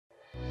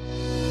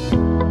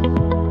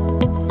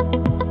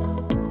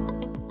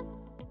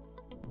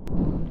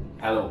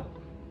Hello,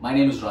 my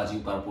name is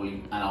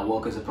Petrolink and I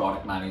work as a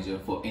product manager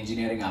for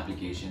engineering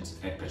applications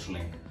at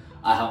Petrolink.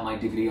 I have my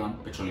degree on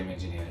petroleum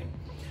engineering.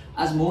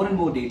 As more and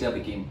more data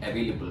became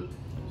available,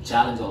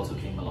 challenge also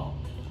came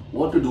along.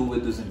 What to do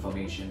with this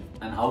information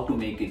and how to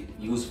make it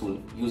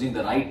useful using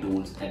the right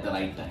tools at the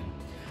right time.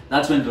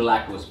 That's when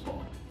DrillACT was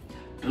born.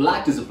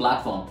 DrillACT is a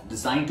platform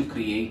designed to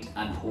create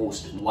and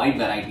host wide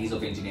varieties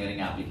of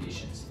engineering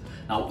applications.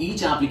 Now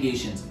each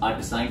applications are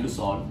designed to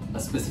solve a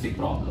specific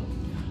problem.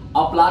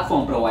 Our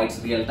platform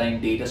provides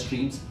real-time data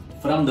streams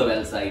from the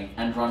well site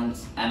and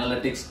runs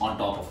analytics on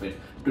top of it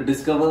to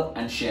discover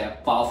and share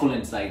powerful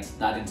insights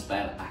that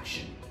inspire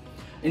action.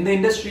 In the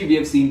industry, we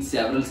have seen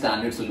several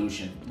standard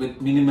solutions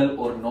with minimal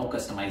or no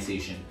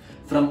customization.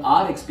 From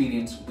our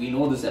experience, we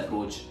know this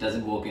approach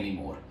doesn't work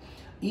anymore.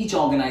 Each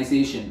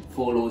organization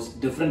follows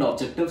different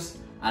objectives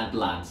and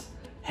plans.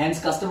 Hence,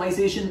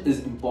 customization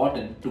is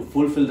important to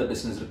fulfill the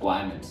business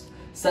requirements.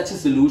 Such a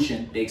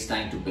solution takes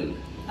time to build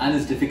and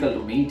is difficult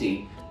to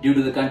maintain due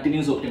to the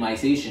continuous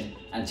optimization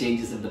and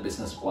changes in the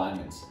business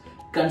requirements.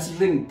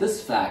 Considering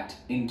this fact,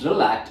 in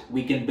DrillACT,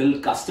 we can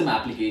build custom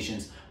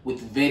applications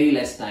with very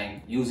less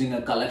time using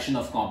a collection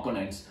of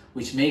components,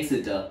 which makes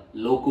it a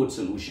low-code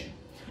solution.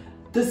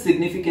 This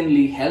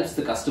significantly helps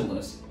the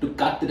customers to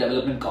cut the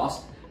development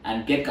cost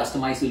and get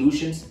customized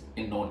solutions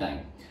in no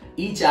time.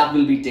 Each app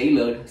will be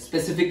tailored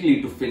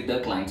specifically to fit the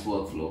client's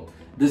workflow.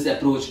 This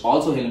approach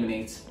also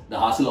eliminates the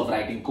hassle of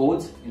writing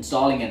codes,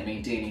 installing and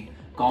maintaining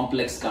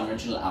complex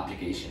conventional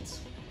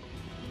applications.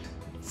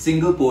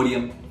 Single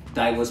podium,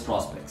 diverse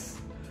prospects.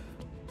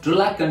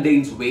 DrillACT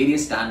contains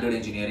various standard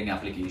engineering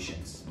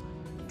applications.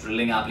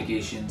 Drilling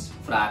applications,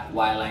 frac,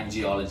 wireline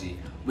geology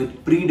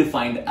with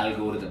predefined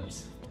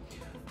algorithms.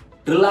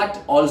 DrillACT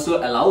also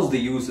allows the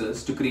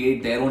users to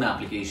create their own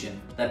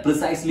application that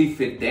precisely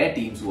fit their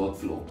team's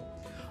workflow.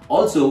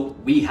 Also,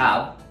 we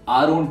have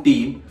our own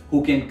team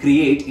who can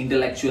create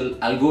intellectual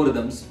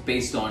algorithms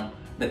based on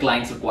the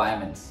client's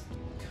requirements.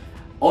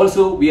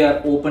 Also, we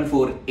are open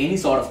for any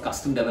sort of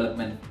custom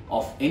development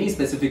of any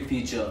specific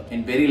feature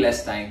in very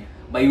less time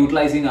by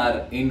utilizing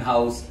our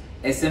in-house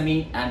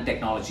SME and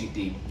technology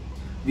team.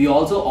 We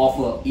also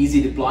offer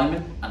easy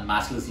deployment and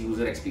matchless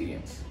user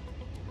experience.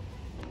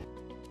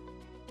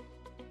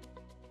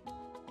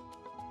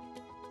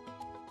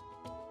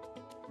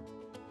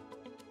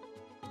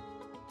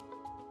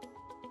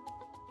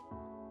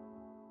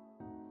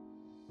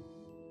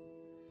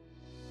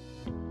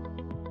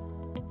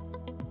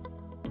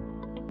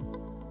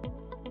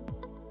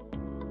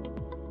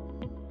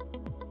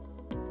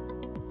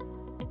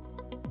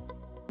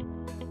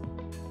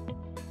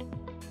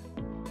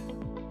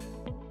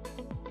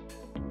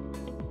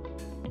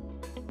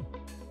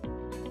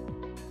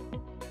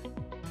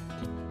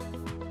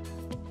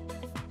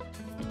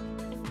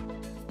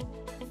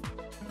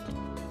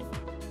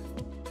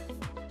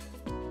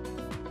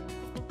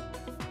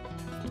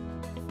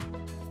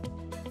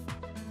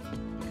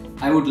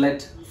 I would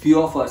let few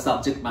of our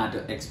subject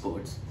matter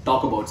experts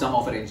talk about some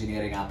of our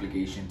engineering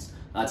applications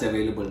that's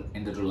available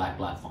in the DrillACT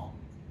platform.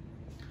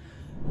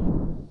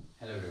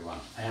 Hello everyone,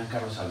 I am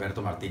Carlos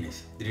Alberto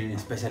Martinez, drilling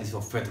specialist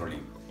of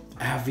Petrolink.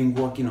 I have been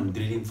working on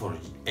drilling for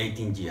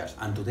 18 years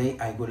and today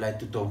I would like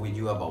to talk with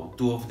you about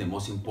two of the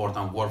most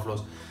important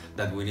workflows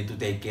that we need to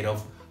take care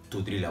of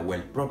to drill a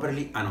well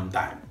properly and on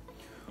time.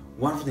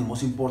 One of the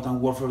most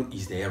important workflows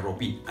is the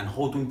ROP and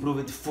how to improve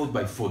it foot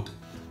by foot.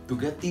 To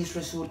get this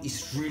result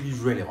is really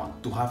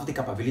relevant to have the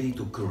capability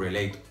to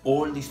correlate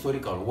all the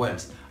historical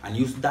wells and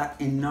use that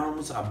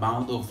enormous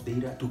amount of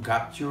data to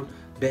capture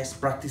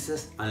best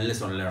practices and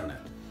lessons learned.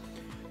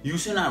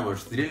 Using our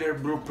driller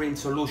blueprint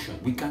solution,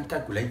 we can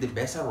calculate the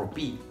best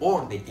ROP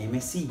or the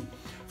MSE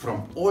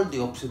from all the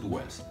offset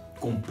wells,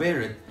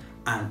 compare it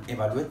and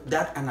evaluate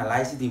that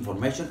analyzed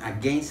information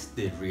against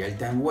the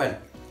real-time well.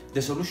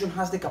 The solution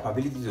has the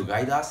capability to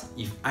guide us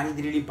if any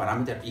drilling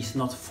parameter is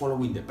not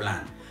following the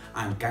plan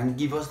and can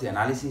give us the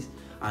analysis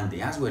and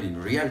the answer in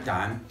real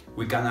time.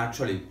 We can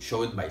actually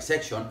show it by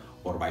section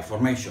or by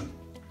formation.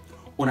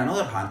 On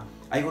another hand,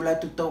 I would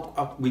like to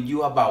talk with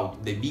you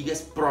about the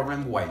biggest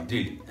problem while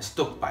drilling,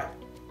 stock pipe.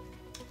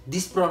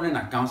 This problem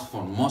accounts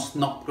for most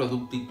not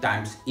productive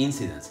times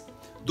incidents.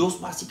 Those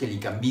basically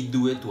can be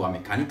due to a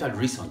mechanical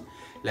reason,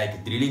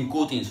 like drilling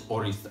cuttings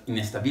or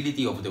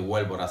instability of the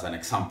wellbore as an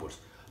example.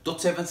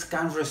 Those events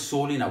can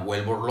result in a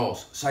wellbore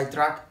loss,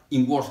 sidetrack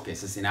in worst case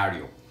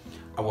scenario.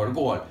 Our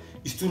goal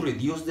is to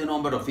reduce the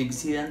number of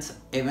events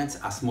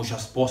as much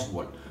as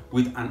possible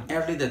with an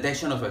early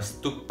detection of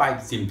stuck pipe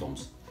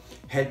symptoms,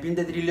 helping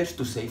the drillers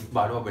to save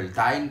valuable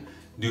time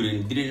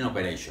during drilling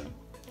operation.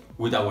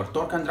 With our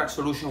torque and drag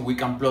solution, we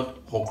can plot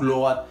hook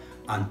load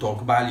and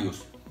torque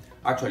values.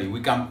 Actually,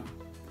 we can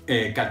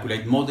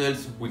calculate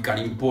models, we can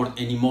import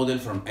any model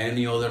from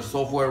any other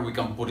software, we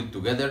can put it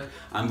together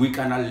and we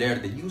can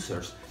alert the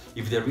users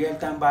if the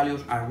real-time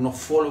values are not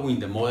following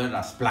the model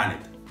as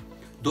planned.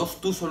 Those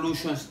two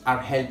solutions are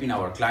helping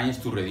our clients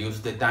to reduce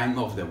the time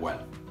of the well.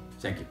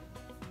 Thank you.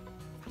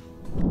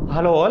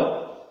 Hello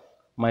all,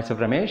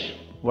 Myself Ramesh,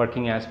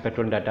 working as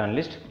petrol data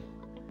analyst.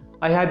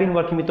 I have been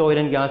working with the oil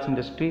and gas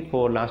industry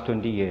for last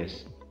 20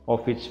 years,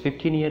 of which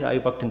 15 years I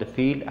worked in the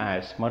field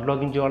as mud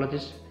logging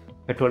geologist,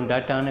 petrol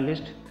data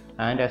analyst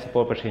and as a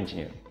power pressure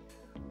engineer.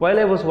 While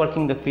I was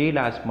working in the field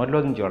as mud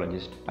logging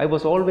geologist, I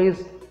was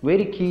always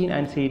very keen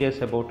and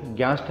serious about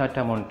gas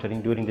data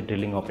monitoring during the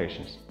drilling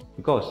operations,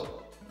 because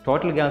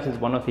total gas is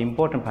one of the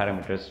important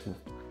parameters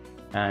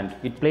and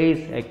it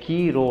plays a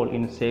key role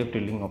in safe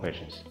drilling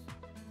operations.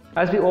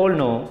 As we all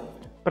know,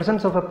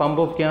 presence of a pump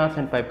of gas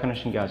and pipe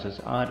connection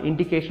gases are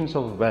indications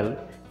of well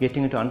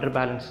getting into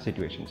underbalanced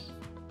situations,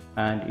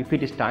 and if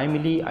it is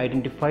timely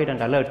identified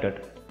and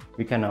alerted,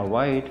 we can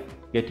avoid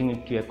getting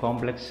into a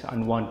complex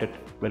unwanted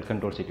well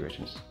control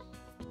situations.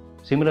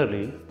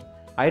 Similarly,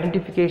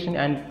 identification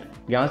and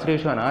gas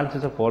ratio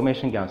analysis of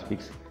formation gas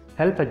peaks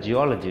help a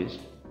geologist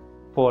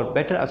for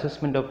better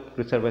assessment of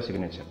reservoir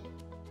signature.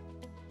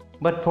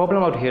 But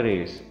problem out here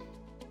is,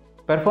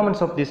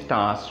 performance of this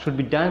task should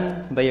be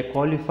done by a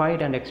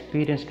qualified and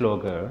experienced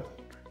logger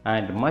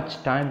and much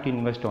time to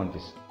invest on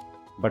this.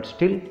 But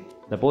still,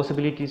 the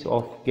possibilities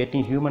of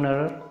getting human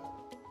error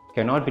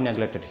cannot be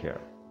neglected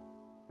here.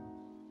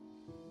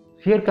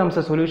 Here comes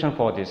a solution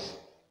for this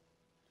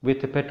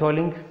with the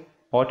Petrolink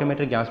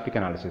automated gas peak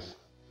analysis,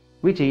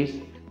 which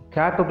is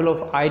capable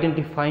of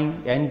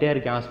identifying entire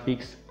gas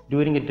peaks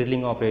during the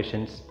drilling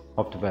operations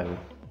of the well,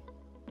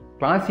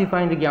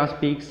 classifying the gas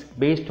peaks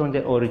based on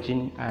their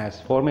origin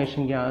as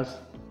formation gas,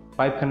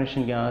 pipe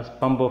connection gas,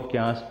 pump of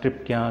gas,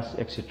 trip gas,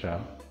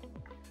 etc.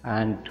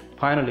 And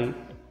finally,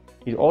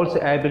 is also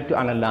able to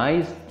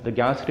analyze the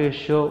gas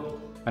ratio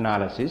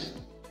analysis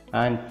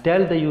and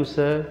tell the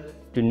user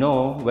to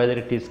know whether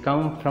it is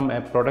come from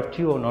a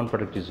productive or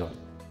non-productive zone.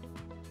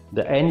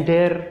 The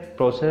entire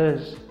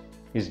process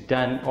is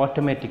done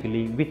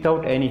automatically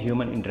without any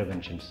human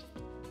interventions.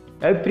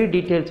 Every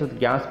details of the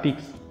gas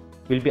peaks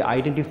will be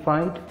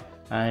identified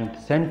and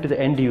sent to the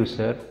end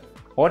user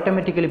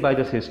automatically by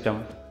the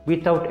system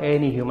without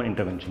any human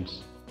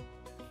interventions.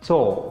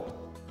 So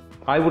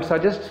I would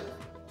suggest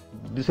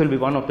this will be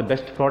one of the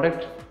best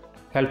product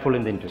helpful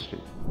in the industry.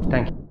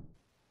 Thank you.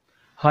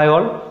 Hi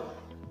all,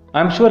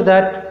 I'm sure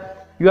that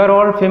you are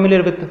all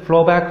familiar with the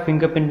flowback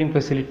fingerprinting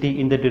facility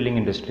in the drilling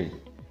industry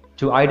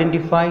to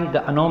identify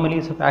the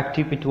anomalies of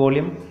active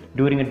petroleum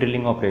during a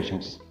drilling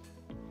operations,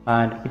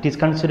 and it is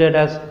considered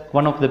as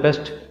one of the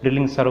best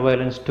drilling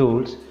surveillance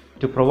tools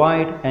to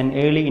provide an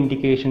early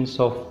indications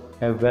of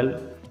a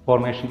well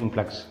formation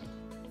influx.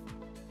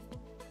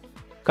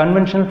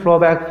 Conventional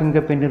flowback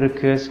fingerprinting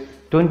requires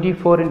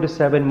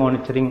 24/7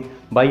 monitoring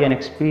by an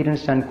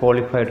experienced and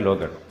qualified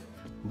logger,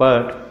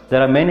 but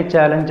there are many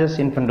challenges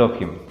in front of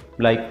him,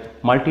 like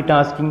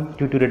multitasking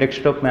due to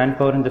reduction of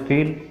manpower in the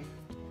field,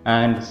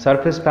 and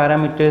surface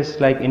parameters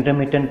like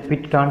intermittent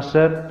pit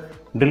transfer,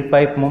 drill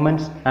pipe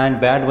movements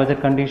and bad weather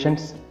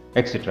conditions,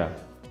 etc.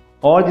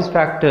 All these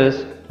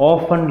factors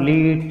often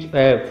lead to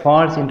a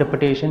false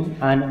interpretation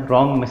and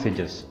wrong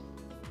messages.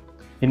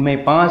 In my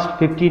past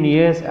 15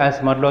 years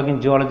as mud logging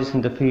geologist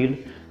in the field,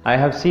 I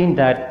have seen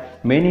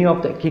that many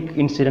of the kick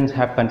incidents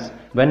happens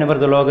whenever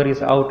the logger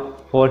is out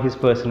for his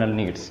personal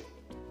needs.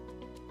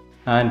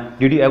 And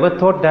did you ever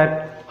thought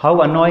that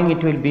how annoying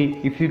it will be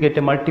if you get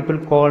a multiple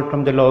call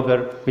from the logger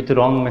with the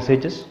wrong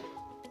messages?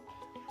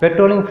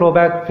 Petrolink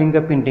flowback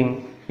fingerprinting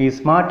is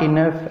smart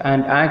enough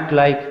and act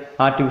like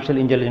artificial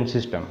intelligence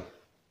system.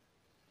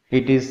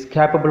 It is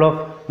capable of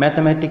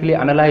mathematically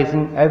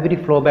analyzing every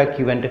flowback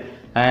event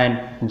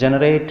and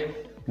generate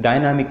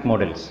dynamic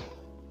models.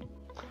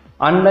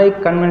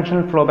 Unlike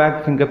conventional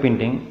flowback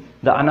fingerprinting,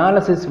 the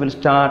analysis will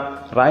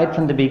start right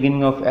from the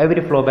beginning of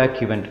every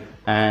flowback event,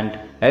 and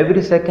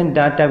every second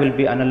data will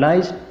be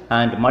analyzed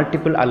and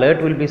multiple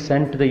alert will be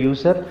sent to the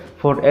user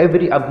for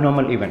every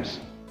abnormal events.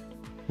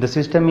 The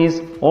system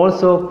is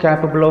also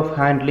capable of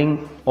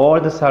handling all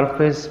the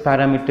surface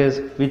parameters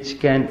which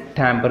can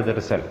tamper the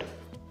result.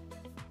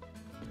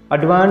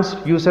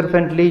 Advanced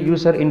user-friendly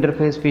user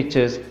interface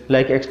features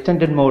like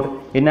extended mode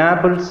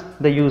enables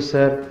the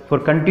user for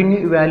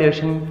continued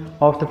evaluation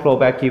of the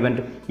flowback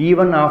event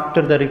even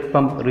after the rig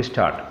pump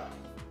restart.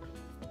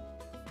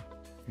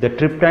 The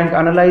trip tank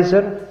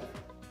analyzer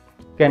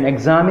can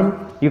examine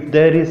if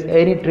there is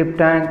any trip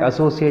tank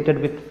associated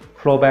with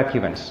flowback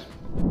events.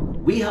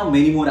 We have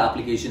many more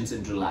applications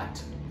in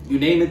DrillACT. You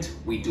name it,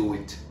 we do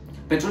it.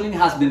 Petrolink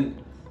has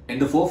been in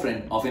the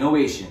forefront of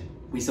innovation.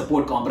 We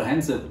support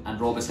comprehensive and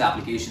robust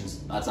applications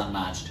that's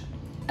unmatched.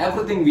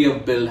 Everything we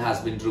have built has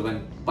been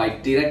driven by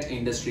direct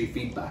industry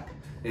feedback.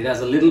 It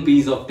has a little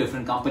piece of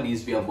different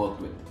companies we have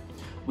worked with.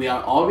 We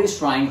are always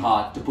trying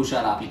hard to push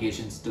our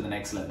applications to the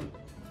next level.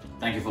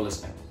 Thank you for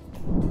listening.